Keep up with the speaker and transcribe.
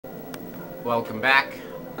Welcome back.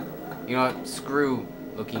 You know what? Screw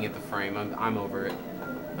looking at the frame. I'm over it.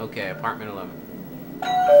 Okay, apartment 11.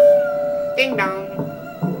 Ding dong.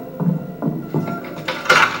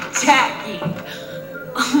 Jackie!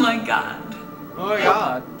 Oh my god. Oh my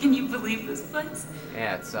god. Can you believe this place?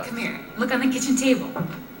 Yeah, it sucks. Come here. Look on the kitchen table.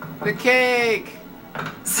 The cake!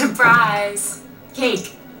 Surprise!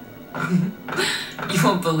 Cake. You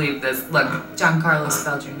won't believe this. Look, Giancarlo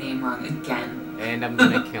spelled your name wrong again. And I'm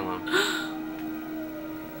gonna kill him.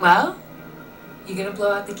 Well, you gonna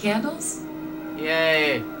blow out the candles?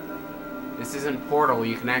 Yay! This isn't Portal.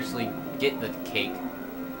 You can actually get the cake.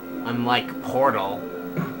 Unlike Portal.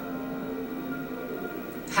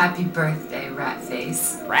 Happy birthday,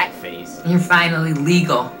 Ratface. Ratface? You're finally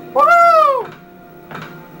legal. Woo!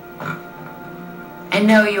 I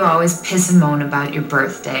know you always piss and moan about your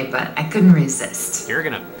birthday, but I couldn't resist. You're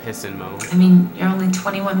gonna piss and moan. I mean, you're only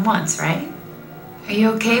 21 once, right? Are you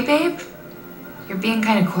okay, babe? You're being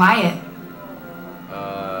kind of quiet.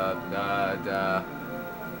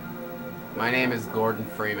 My name is Gordon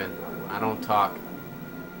Freeman. I don't talk.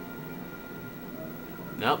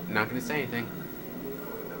 Nope, not gonna say anything.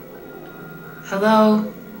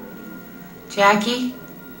 Hello? Jackie?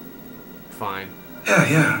 Fine.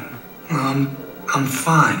 Yeah. I'm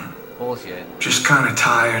fine. Bullshit. Just kind of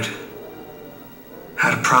tired.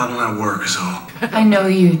 Had a problem at work is all. I know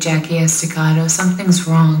you, Jackie Estacado. Something's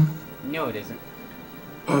wrong. No, it isn't.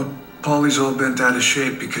 Well, Paulie's all bent out of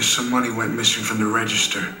shape because some money went missing from the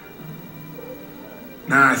register.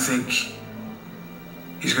 Now I think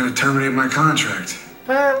he's gonna terminate my contract.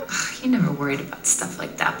 Ugh, you never worried about stuff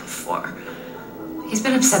like that before. He's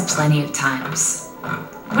been upset plenty of times.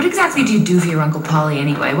 What exactly do you do for your Uncle Paulie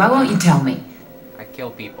anyway? Why won't you tell me? I kill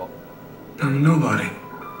people. I'm nobody.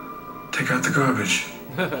 Take out the garbage.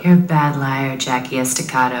 You're a bad liar, Jackie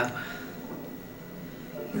Estacado.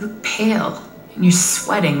 You look pale, and you're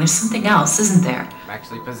sweating. There's something else, isn't there? I'm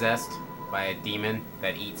actually possessed by a demon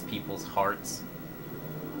that eats people's hearts.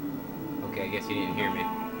 Okay, I guess you didn't hear me.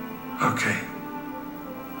 Okay.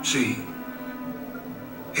 See,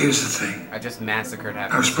 here's the thing. I just massacred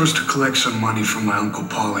half. I was supposed to collect some money from my Uncle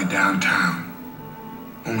Paulie downtown.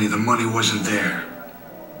 Only the money wasn't there.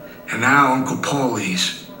 And now Uncle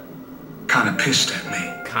Paulie's kind of pissed at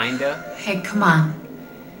me. Kinda? Hey, come on.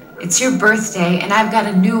 It's your birthday, and I've got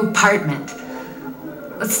a new apartment.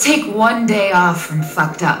 Let's take one day off from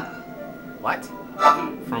fucked up. What?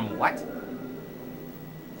 From what?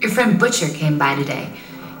 Your friend Butcher came by today.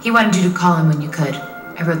 He wanted you to call him when you could.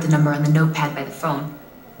 I wrote the number on the notepad by the phone.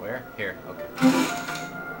 Where? Here, okay.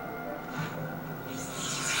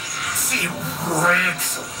 She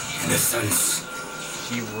reeks of innocence.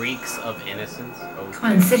 She reeks of innocence? Okay.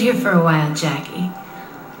 Come on, sit here for a while, Jackie.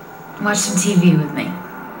 Watch some TV with me.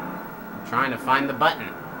 I'm trying to find the button.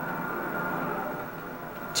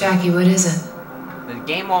 Jackie, what is it? The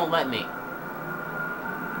game won't let me.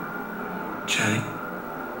 Jenny?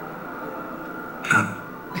 No.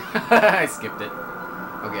 I skipped it.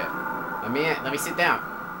 Okay. Let me sit down.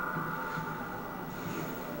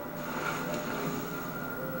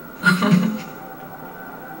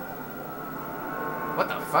 What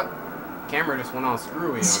the fuck? Camera just went all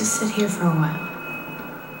screwy Let's on just sit here for a while.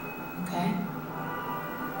 Okay?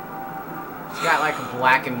 She's got like a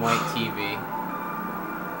black and white TV.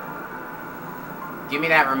 Give me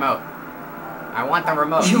that remote. I want the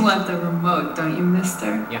remote. You want the remote, don't you,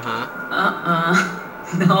 mister? Uh-huh.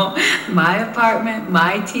 No, my apartment,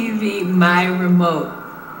 my TV, my remote.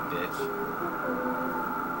 Bitch.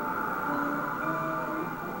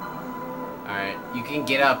 Alright, you can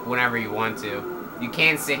get up whenever you want to. You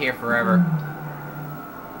can sit here forever.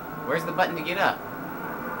 Where's the button to get up?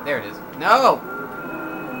 There it is. No!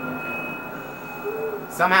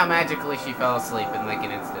 Somehow magically she fell asleep in like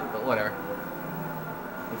an instant, but whatever.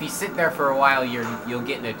 If you sit there for a while, you'll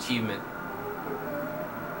get an achievement.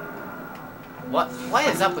 What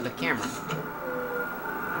is up with the camera?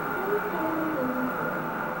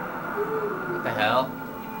 What the hell?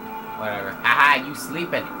 Whatever. Haha, you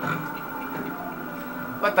sleeping.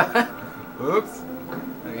 What the? Oops.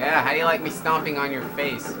 Yeah, how do you like me stomping on your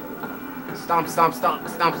face? Stomp, stomp, stomp,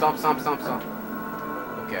 stomp, stomp, stomp, stomp, stomp.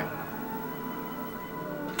 Okay.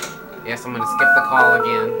 Yes, I'm gonna skip the call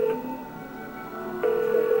again.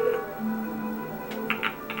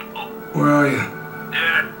 Where are you?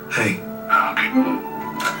 Yeah. Hey,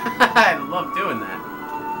 I love doing that.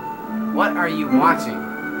 What are you watching?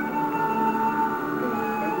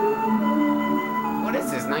 What is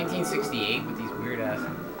this, 1968 with these weird-ass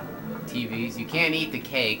TVs? You can't eat the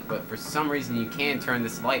cake, but for some reason you can turn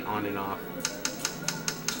this light on and off.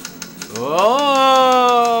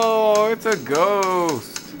 Oh, it's a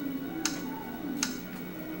ghost.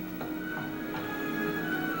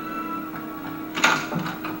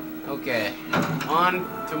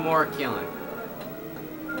 on to more killing.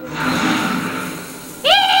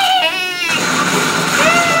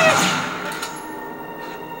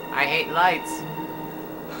 I hate lights.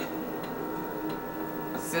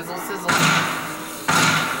 Sizzle, sizzle.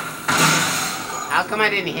 How come I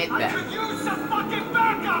didn't hit that? Use some fucking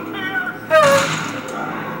backup here!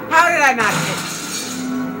 How did I not hit?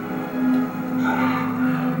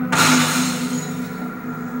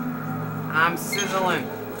 I'm sizzling.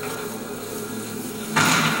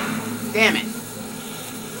 Damn it.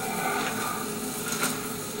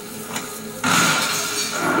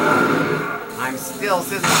 I'm still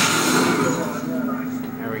sizzling.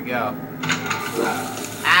 There we go.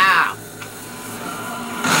 Ow.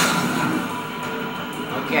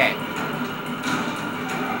 Okay.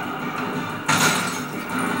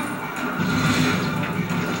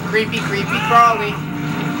 Creepy, creepy, crawly.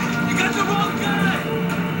 You got the wrong guy!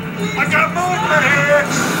 I got movement here!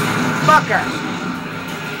 Fucker.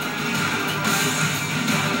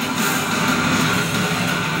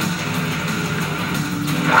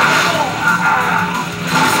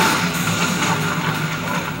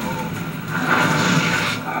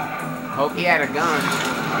 Hope he had a gun.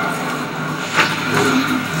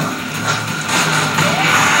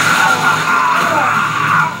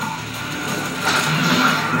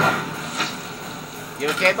 You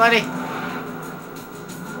okay, buddy?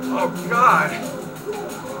 Oh, God.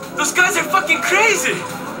 Those guys are fucking crazy!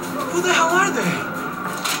 Who the hell are they?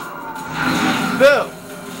 Boo!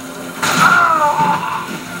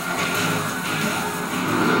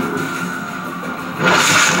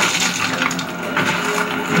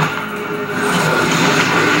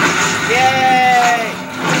 Yay!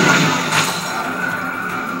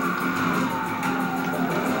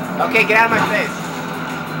 Okay, get out of my face.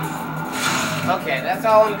 Okay, that's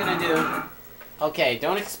all I'm gonna do. Okay,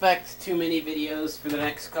 don't expect too many videos for the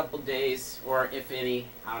next couple days, or if any.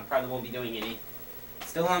 I probably won't be doing any.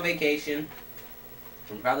 Still on vacation.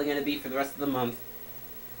 I'm probably gonna be for the rest of the month.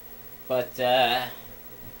 But,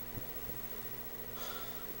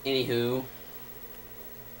 anywho.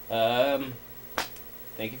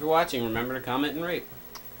 Thank you for watching. Remember to comment and rate.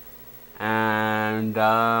 And,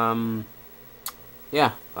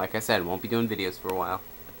 yeah, like I said, won't be doing videos for a while.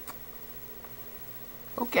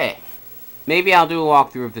 Okay. Maybe I'll do a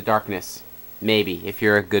walkthrough of The Darkness. Maybe, if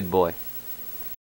you're a good boy.